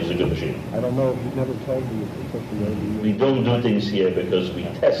company is a good machine. I don't know if you never told me if you took the ODE. We don't do things here because we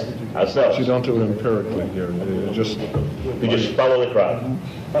test ourselves. You don't do it empirically here. We just follow the crowd.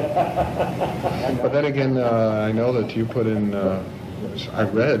 But then again, I know that you put in, I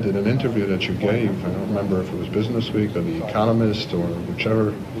read in an interview that you gave, I don't remember if it was Business Week or The Economist or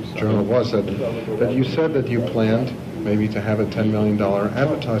whichever journal it was, that you said that you planned maybe to have a $10 million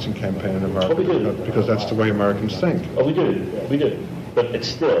advertising campaign in America, because that's the way Americans think. Oh, we do. But it's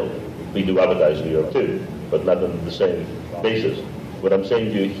still, we do advertise in Europe too, but not on the same basis. What I'm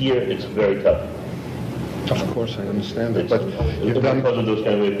saying to you here, it's very tough. Of course, I understand that, but you've done because of those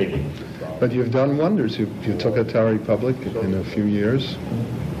kind of way of thinking. But you've done wonders. You took Atari public in a few years.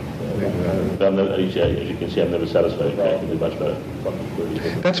 As you can see, I'm never satisfied. I can do much better.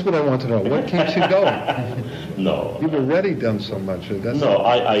 That's what I want to know. What keeps you going? No. You've already done so much.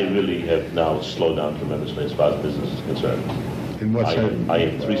 I really have now slowed down tremendously as far as business is concerned. In what sense? I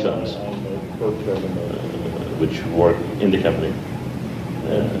have 3 sons, which work in the company.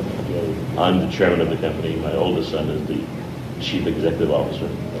 I'm the chairman of the company. My oldest son is the chief executive officer.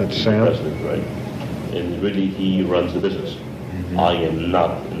 That's Sam? President, right? And really, he runs the business. Mm-hmm. I am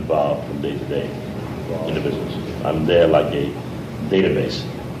not involved from day to day in the business. I'm there like a database,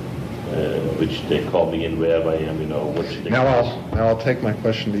 which they call me in wherever I am, Now I'll take my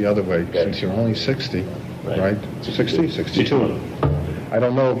question the other way, since you're only 60, right? 60? 62. I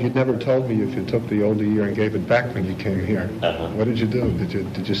don't know if you'd never told me if you took the ODE and gave it back when you came here. Uh-huh. What did you do?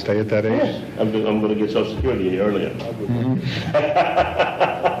 Did you stay at that age? Yes. I'm going to get Social Security earlier. Mm-hmm.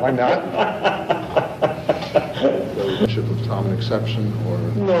 Why not? Of Tom an exception, or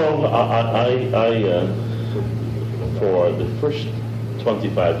no? I for the first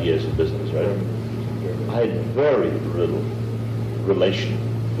 25 years of business, right, I had very little relation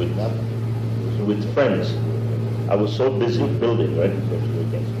with friends. I was so busy building, right,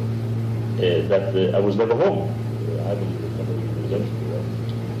 that I was never home.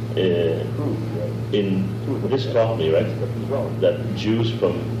 This taught me, right, that Jews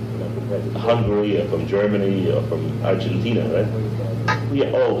from Hungary or from Germany or from Argentina, right, we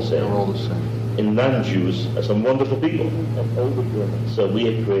are all the same. We're all the same. And non-Jews are some wonderful people. So we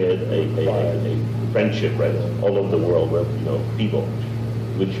have created a friendship, right, all over the world with, people,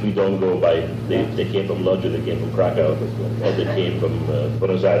 which we don't go by. They came from Lodz, they came from Krakow, or they came from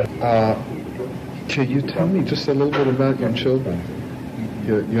Buenos Aires. Can you tell me just a little bit about your children?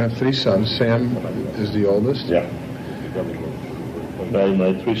 You have 3 sons. Sam is the oldest. Yeah.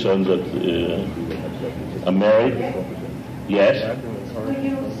 My 3 sons are married. Yes.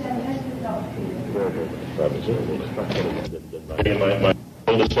 My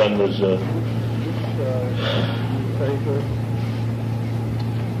oldest son was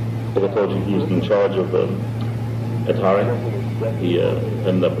like I told you, he's in charge of Atari. He had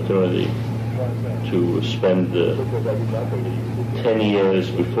an opportunity to spend 10 years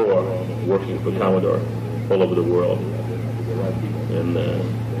before working for Commodore all over the world. And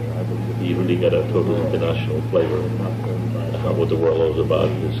he really got a total international flavor of what the world was about.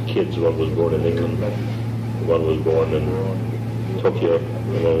 His kids, one was born in England, one was born in Tokyo,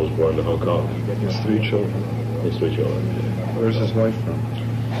 and one was born in Hong Kong. He has 3 children. He has 3 children. Where's his wife from?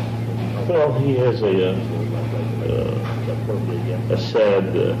 Well, he has a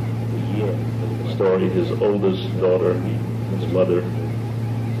sad story. His oldest daughter, his mother,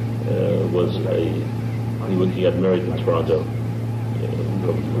 he got married in Toronto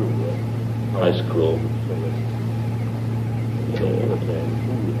from high school.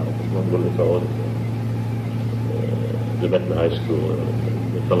 What do they call it? They met in high school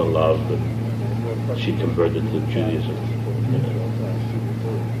and they fell in love, but she converted to Judaism.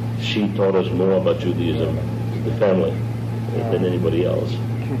 She taught us more about Judaism, the family, than anybody else.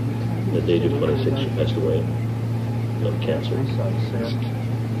 At the age of 26, she passed away of cancer.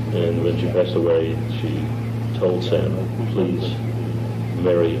 And when she passed away, she told Sam, please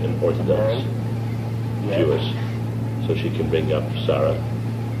marry an Orthodox Jewess so she can bring up Sarah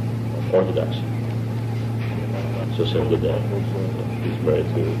Orthodox. So Sam did that. He's married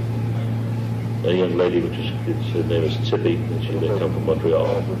to a young lady, her name is Tippy, and they come from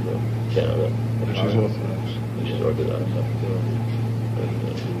Montreal, Canada. She's Orthodox. She's Orthodox.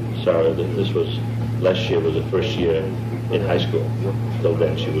 Sarah, last year was her first year in high school. Till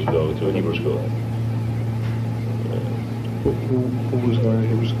then she was going to a Hebrew school. Who was going to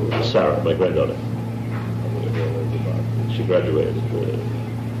Hebrew school? Sarah, my granddaughter. She graduated. She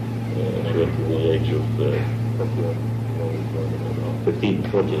went to the age of 15,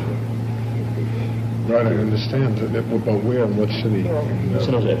 14. Right, I understand. But where? In what city?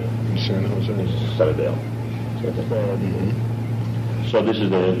 San Jose. In San Jose. Sunnydale. So this is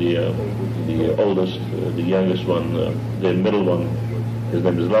the oldest, the youngest one, the middle one. His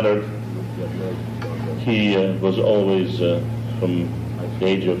name is Leonard. He was always, from the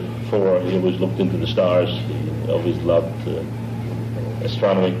age of 4, he always looked into the stars. He always loved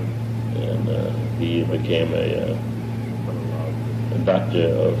astronomy, and he became a doctor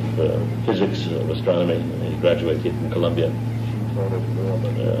of physics, of astronomy. He graduated from Columbia.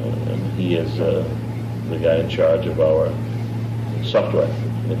 And he is the guy in charge of our software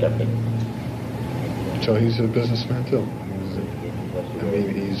in the company. So he's a businessman too?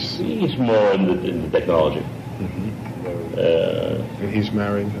 He's more in the technology. And he's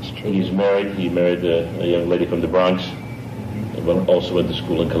married, that's true. He's married. He married a young lady from the Bronx, and also went to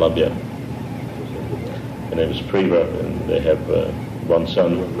school in Columbia. Her name is Priva, and they have 1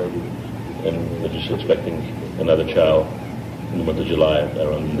 son, and they're just expecting another child in the month of July,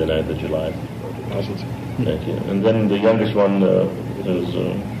 around the 9th of July. Thank you. And then the youngest one is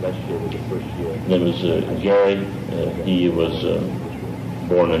name is Gary. He was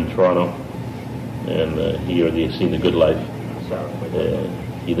born in Toronto, and he already seen the good life.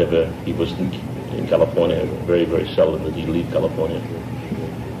 He was in California, very, very seldom did he leave California.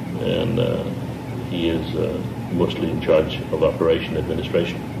 And he is mostly in charge of operation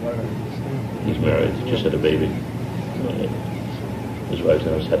administration. He's married, just had a baby. His wife's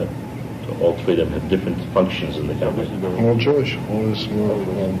name is Heather. So all 3 of them have different functions in the company. All Jewish, all this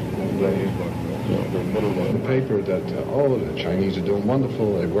the paper that all of the Chinese are doing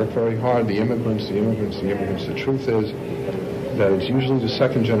wonderful, they work very hard, the immigrants. The truth is that it's usually the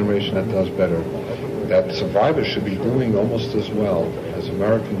 2nd generation that does better. That survivors should be doing almost as well as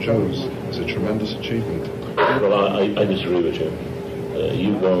American Jews. It's a tremendous achievement. Well, I disagree with you.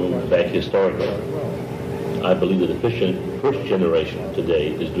 You go back historically. I believe that the first generation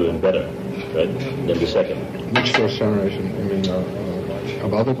today is doing better, right, than the 2nd. Which first generation? I mean,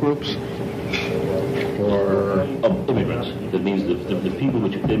 of other groups? Or of immigrants. That means the people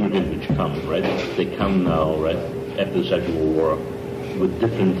the immigrants which come, right? They come now, right, after the Second World War, with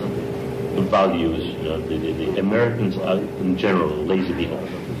different values. You know, the Americans are in general lazy people.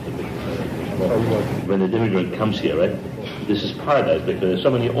 When the immigrant comes here, right, this is paradise because there's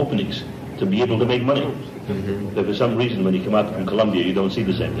so many openings to be able to make money. But for some reason, when you come out from Columbia, you don't see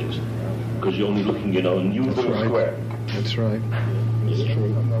the same things because you're only looking, in New Square. That's right. That's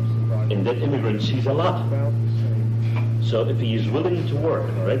true. And that immigrant sees a lot. So if he is willing to work,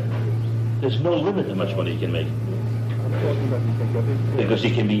 right, there's no limit how much money he can make. Because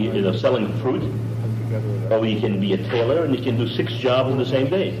he can be, selling fruit, or he can be a tailor, and he can do 6 jobs in the same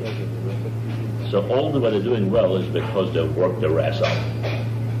day. So all the way they're doing well is because they work their ass off.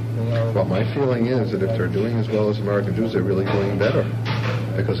 Well, my feeling is that if they're doing as well as American Jews, they're really doing better.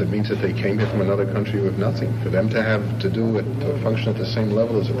 Because it means that they came here from another country with nothing. For them to have to do it, to function at the same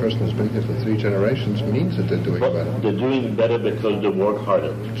level as a person who's been here for 3 generations means that they're doing better. They're doing better because they work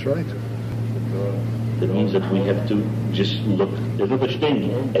harder. That's right. That means that we have to just look. There's no such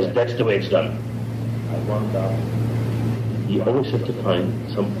thing as that's the way it's done. You always have to find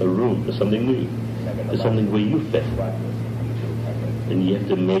a room for something new, for something where you fit. And you have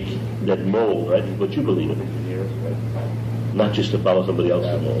to make that mold, right, what you believe in. Not just to follow somebody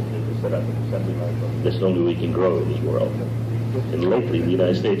else's mold. That's the only way we can grow in this world. And lately, in the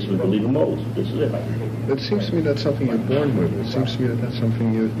United States, we believe in molds. This is it. It seems to me that's something you're born with. It seems to me that that's something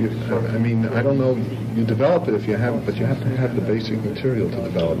I mean, I don't know, you develop it if you have it, but you have to have the basic material to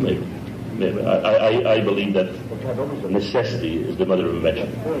develop it. Maybe. I believe that necessity is the mother of invention.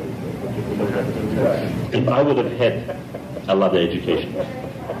 If I would have had a lot of education,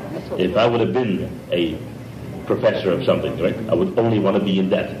 if I would have been a professor of something, right, I would only want to be in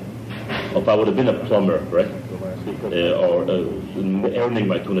that. Or if I would have been a plumber, right, or earning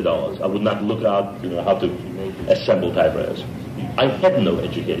my $200, I would not look out, how to assemble typewriters. I had no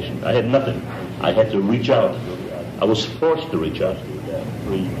education. I had nothing. I had to reach out. I was forced to reach out.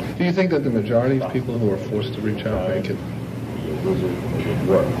 Do you think that the majority of people who are forced to reach out make it?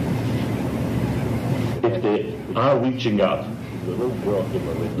 Work. If they are reaching out,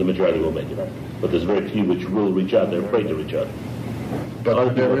 the majority will make it. But there's very few which will reach out. They're afraid to reach out.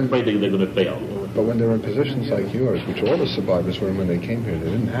 But they're afraid they're going to fail. But when they're in positions like yours, which all the survivors were in when they came here, they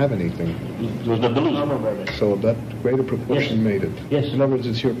didn't have anything. There was no delusion. So that greater proportion made it. Yes. In other words,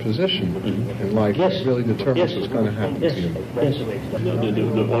 it's your position in life that really determines what's going to happen to you. Yes.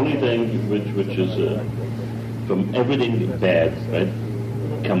 The only thing which is from everything bad, right,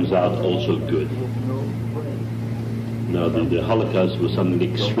 comes out also good. Now the Holocaust was something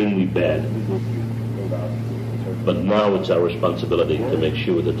extremely bad. But now it's our responsibility to make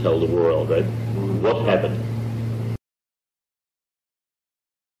sure to tell the world, right, what happened.